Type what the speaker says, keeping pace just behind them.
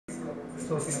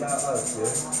talking about us,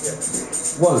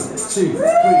 yeah? 1, 2, 3,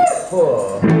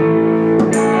 4.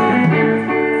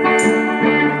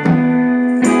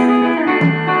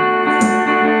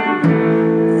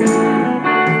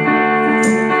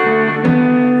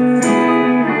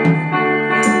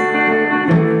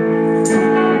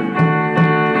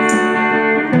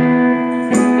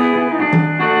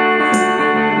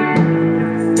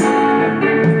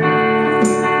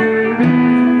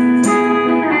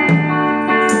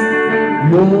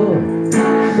 You're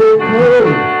so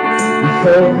cold, you're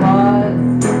so hot,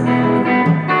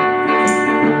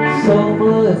 so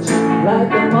much like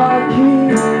the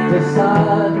Marquis de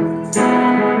Sade.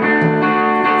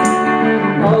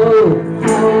 Oh,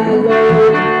 how I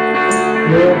love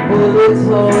your bullet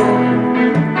hole.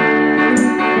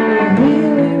 I'm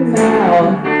healing now,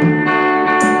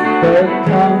 but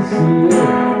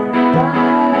concealed by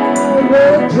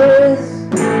your dress.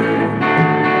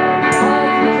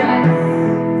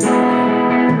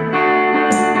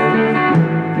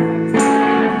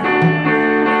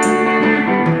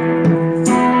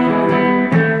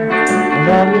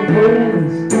 All your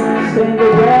friends stand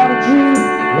around you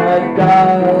like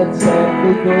guards at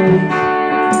the gates,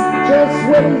 just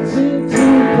waiting to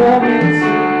come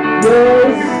into your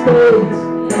estate.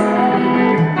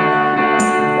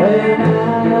 And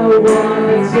I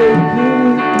wanna take you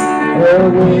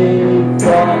away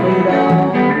from it all,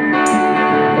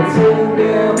 and take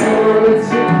them all a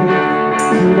ticket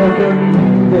to the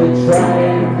Bermuda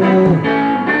Triangle.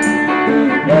 Do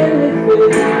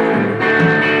anything.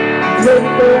 Take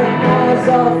their eyes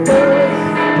off us,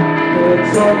 they're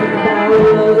talking about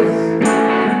us.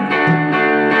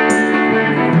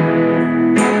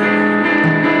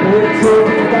 They're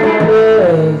talking about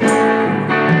us.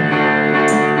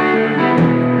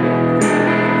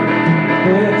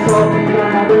 They're talking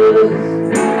about us.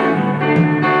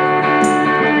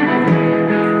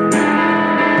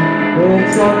 They're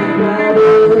talking about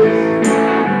us.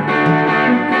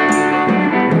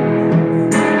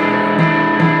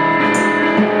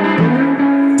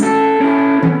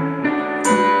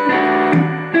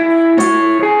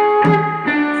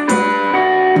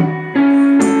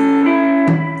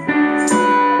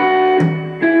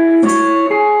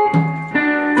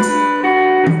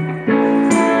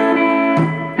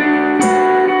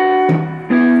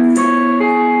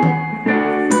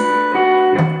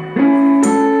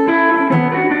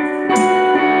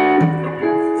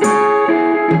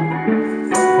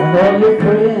 All your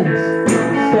friends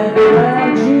stand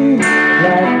around you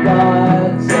like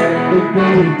guards at the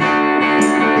gates,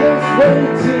 just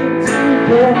waiting to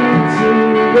come into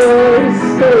your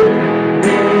estate.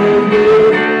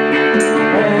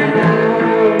 And I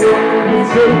wanna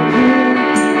take you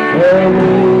away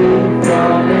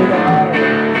from it all,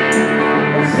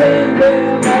 and send them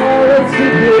all a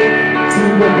ticket to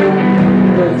the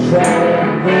Bermuda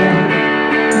Triangle.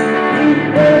 Do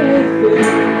anything.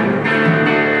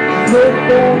 Take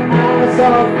their eyes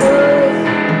off us,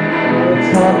 they're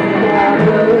talking about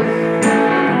us.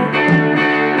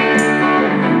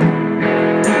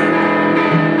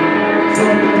 They're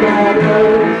talking about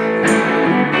us.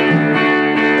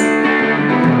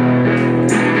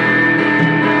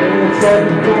 They're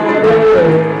talking about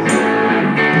us.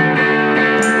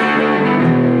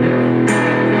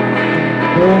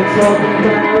 They're talking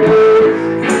about us.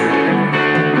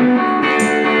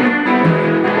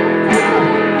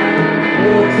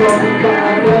 They're talking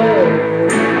about us.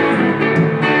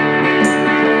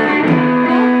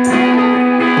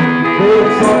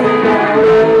 They're talking about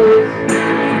us.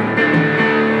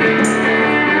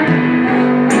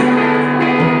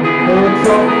 They're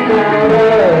talking about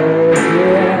us,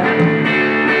 yeah.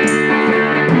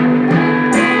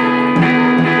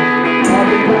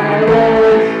 Talking about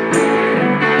us.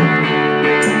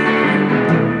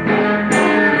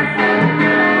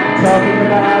 Talking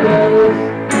about us.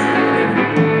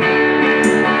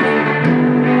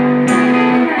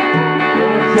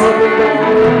 Talking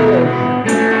about us.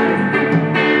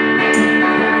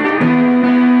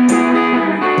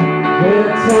 They're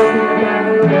talking about us.